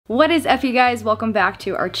What is up, you guys? Welcome back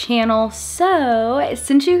to our channel. So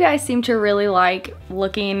since you guys seem to really like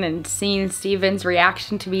looking and seeing Steven's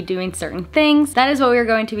reaction to me doing certain things, that is what we're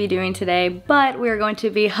going to be doing today, but we're going to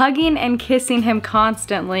be hugging and kissing him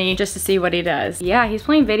constantly just to see what he does. Yeah, he's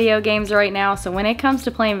playing video games right now, so when it comes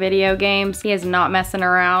to playing video games, he is not messing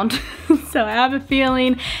around. So I have a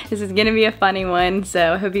feeling this is gonna be a funny one,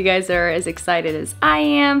 so I hope you guys are as excited as I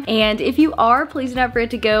am. And if you are, please don't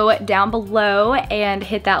forget to go down below and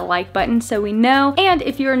hit that like button so we know. And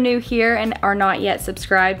if you're new here and are not yet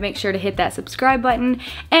subscribed, make sure to hit that subscribe button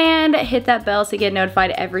and hit that bell so you get notified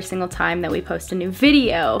every single time that we post a new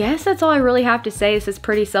video. I guess that's all I really have to say. This is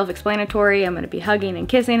pretty self-explanatory. I'm gonna be hugging and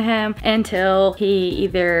kissing him until he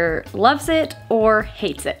either loves it or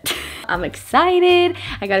hates it. I'm excited.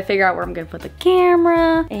 I gotta figure out where I'm gonna put the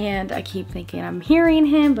camera, and I keep thinking I'm hearing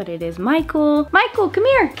him, but it is Michael. Michael, come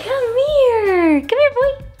here. Come here. Come here,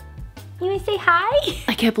 boy. You wanna say hi?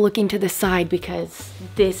 I kept looking to the side because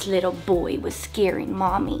this little boy was scaring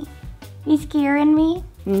mommy. You scaring me?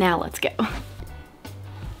 Now let's go.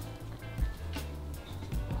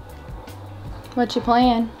 What you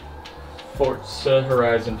playing? Forza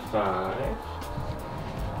Horizon 5.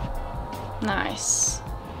 Nice.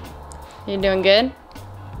 You doing good?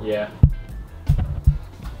 Yeah.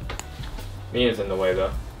 Mia's in the way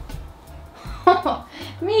though.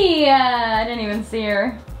 Mia! I didn't even see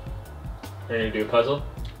her. Are you gonna do a puzzle?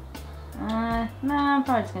 Nah, I'm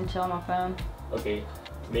probably just gonna chill on my phone. Okay.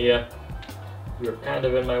 Mia, you're kind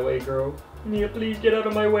of in my way, girl. Mia, please get out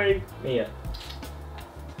of my way. Mia.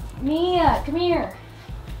 Mia, come here.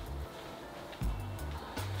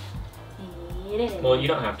 Well, you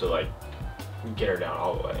don't have to like get her down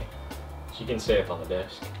all the way. She can stay up on the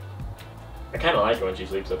desk. I kind of like it when she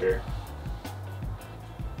sleeps up here.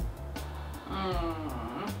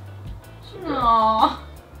 Aww.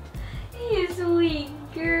 You sweet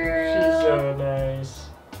girl. She's so nice.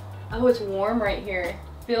 Oh, it's warm right here.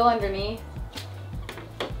 Feel underneath.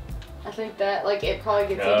 I think that, like, it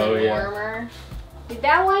probably gets even warmer. Is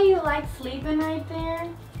that why you like sleeping right there?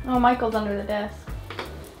 Oh, Michael's under the desk.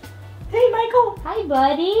 Hey, Michael. Hi,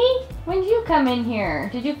 buddy. When did you come in here?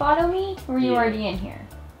 Did you follow me? Or were you already in here?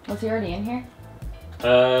 Was he already in here?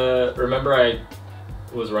 Remember I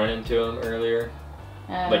was running into him earlier?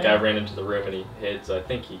 Like I ran into the room and he hid, so I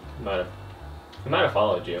think he might have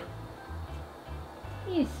followed you.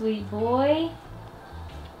 You sweet boy.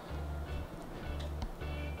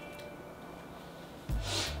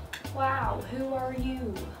 Wow, who are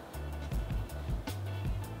you?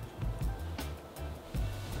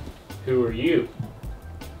 Who are you?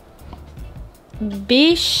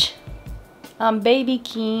 Bish. I'm Baby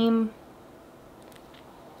Keem.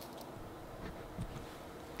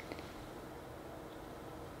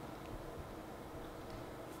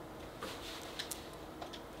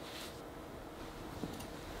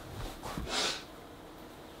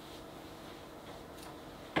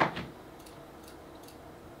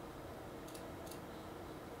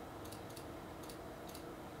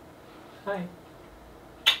 Hi.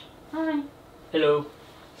 Hi. Hello.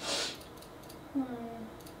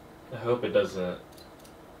 I hope it doesn't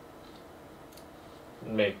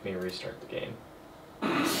make me restart the game.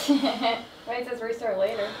 Wait, it says restart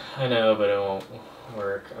later. I know, but it won't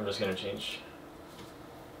work. I'm just gonna change.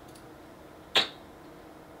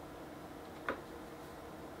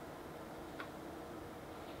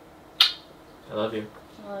 I love you.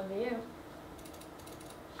 I love you.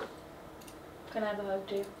 Can I have a hug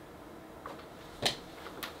too?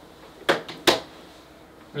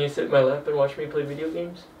 Can you sit in my lap and watch me play video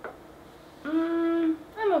games? I'm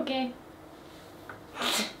okay.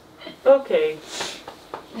 Okay.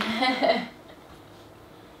 I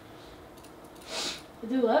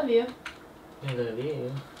do love you. I love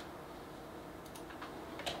you.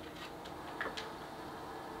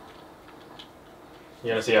 You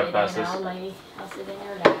wanna see how fast this? I'll sit in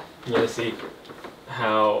your lap. You wanna see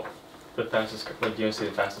how the fastest? Like, you wanna see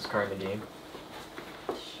the fastest car in the game?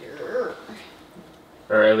 Sure.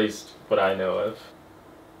 Or at least what I know of.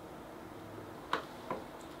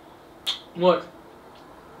 Look.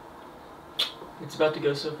 It's about to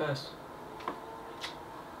go so fast.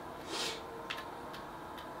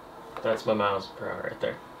 That's my miles per hour right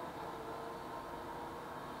there.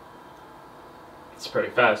 It's pretty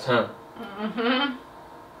fast, huh? Mm-hmm.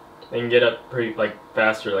 They can get up pretty, like,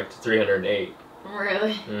 faster, like to 308.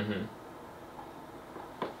 Really? Mm-hmm.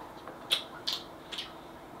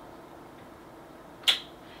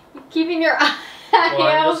 Keeping your eye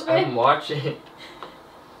Well, open. I'm watching.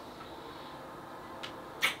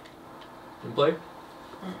 You play?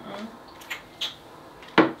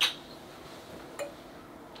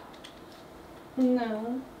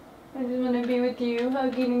 No. I just want to be with you,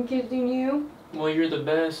 hugging and kissing you. Well, you're the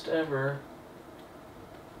best ever.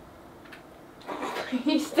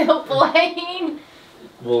 He's still playing?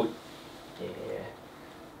 Well, yeah.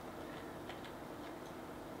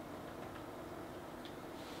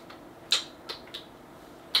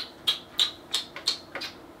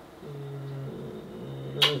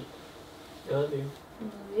 I love you.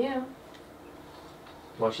 Yeah.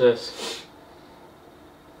 Watch this.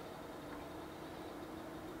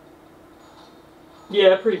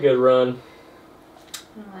 Yeah, pretty good run.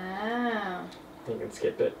 Wow. I can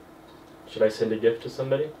skip it. Should I send a gift to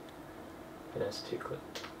somebody? It has 2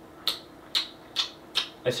 clicks.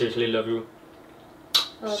 I seriously love you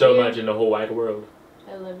so much in the whole wide world.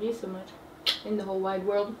 I love you so much in the whole wide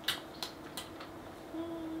world.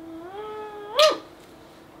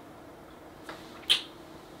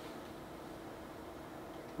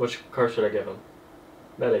 Which car should I give him?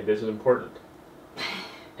 Madeline, this is important.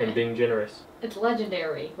 And being generous. It's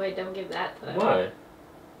legendary. Wait, don't give that to them. Why?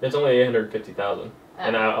 It's only 850,000,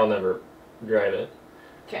 and I'll never drive it.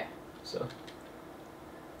 Okay. So,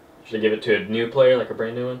 should I give it to a new player, like a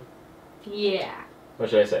brand new one? Yeah. What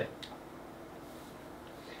should I say?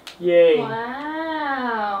 Yay!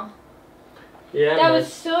 Wow. Yeah. That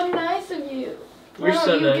was so nice of you. You're so nice.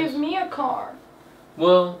 Why don't you give me a car?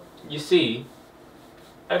 Well, you see,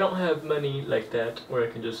 I don't have money like that where I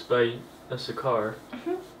can just buy us a car.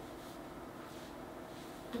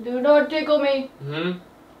 Do not tickle me. Hmm?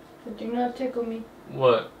 Do not tickle me.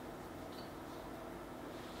 What?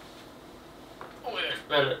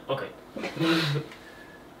 Okay.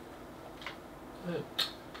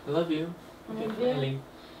 I love you. I love Okay, you.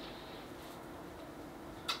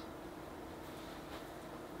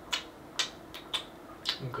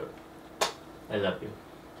 Okay. I love you.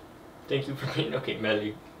 Thank you for being okay,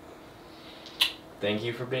 Madeline. Thank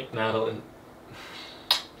you for being Madeline.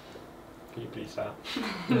 Can you please stop?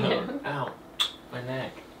 No. Ow. My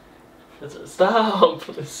neck. Stop!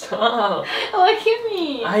 Stop! Look at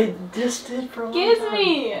me! I just did for a long Kiss time.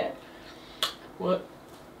 me! What?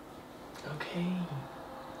 Okay.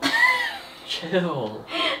 Chill.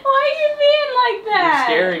 Why are you being like that?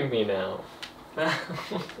 You're scaring me now. I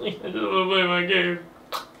just want to play my game.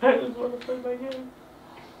 I just want to play my game.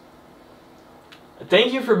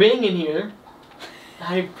 Thank you for being in here.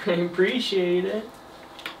 I appreciate it.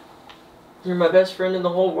 You're my best friend in the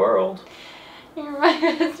whole world. You're my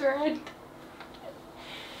best friend.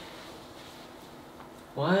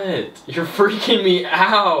 What? You're freaking me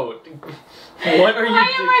out. What are you doing?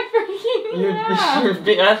 Why am I freaking you out? You're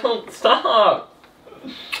being, I don't stop.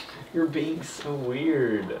 You're being so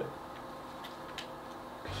weird.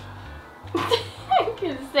 I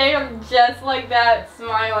can say I'm just like that,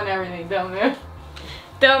 smile and everything. Don't move.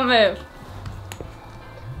 Don't move.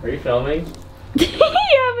 Are you filming? Yeah, but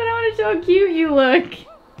I want to show how cute you look.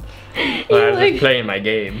 I'm just playing my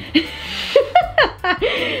game.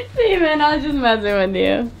 Steven, I was just messing with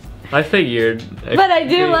you. I figured. But I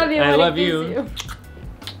do love you. I when love I kiss you.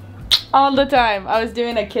 All the time. I was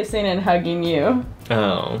doing a kissing and hugging you.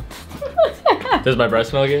 Oh. Does my breath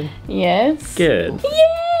smell good? Yes. Good.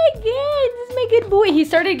 Yay, good. This is my good boy. He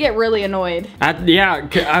started to get really annoyed. Yeah,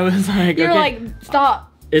 I was like, You're okay. like, stop.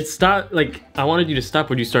 It stopped, like, I wanted you to stop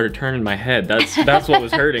when you started turning my head. That's what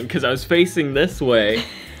was hurting, because I was facing this way.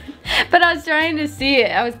 But I was trying to see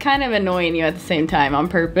it. I was kind of annoying you at the same time on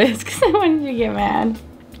purpose, because I wanted you to get mad.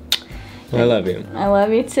 I love you. I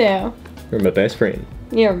love you too. You're my best friend.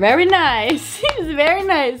 You're very nice. He's very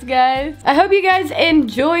nice, guys. I hope you guys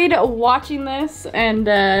enjoyed watching this, and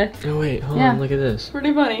Oh wait, hold on, look at this.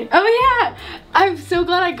 Pretty funny. Oh yeah, I'm so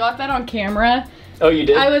glad I got that on camera. Oh, you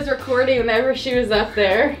did? I was recording whenever she was up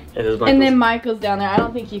there. And then Michael's down there. I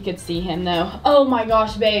don't think you could see him though. Oh my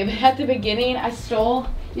gosh, babe. At the beginning, I stole,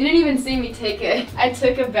 you didn't even see me take it. I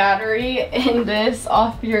took a battery in this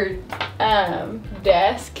off your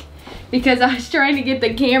desk because I was trying to get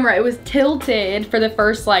the camera. It was tilted for the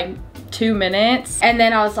first like 2 minutes, and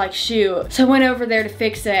then I was like, shoot. So I went over there to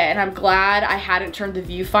fix it, and I'm glad I hadn't turned the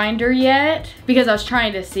viewfinder yet because I was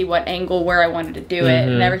trying to see what angle where I wanted to do it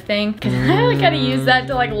and everything, because I like gotta use that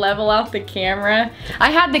to like level out the camera.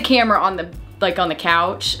 I had the camera on the on the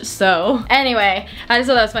couch, so anyway, I just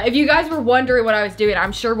thought that was fun. If you guys were wondering what I was doing,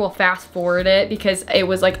 I'm sure we'll fast forward it because it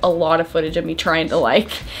was like a lot of footage of me trying to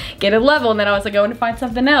like get a level, and then I was like going to find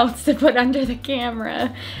something else to put under the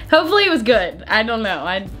camera. Hopefully it was good. I don't know.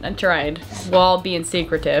 I tried while being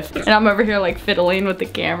secretive, and I'm over here like fiddling with the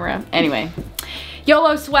camera. Anyway,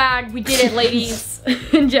 YOLO swag, we did it, ladies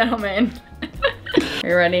and gentlemen. Are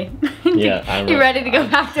you ready? Yeah, I'm You ready to go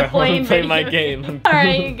back to playing play video my games? game.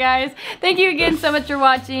 Alright, you guys. Thank you again so much for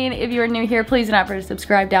watching. If you are new here, please do not forget to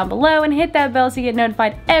subscribe down below and hit that bell so you get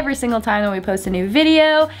notified every single time that we post a new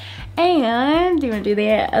video. And do you want to do the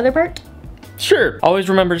other part? Sure. Always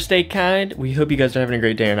remember to stay kind. We hope you guys are having a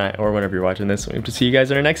great day or night or whenever you're watching this. We hope to see you guys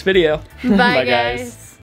in our next video. Bye guys.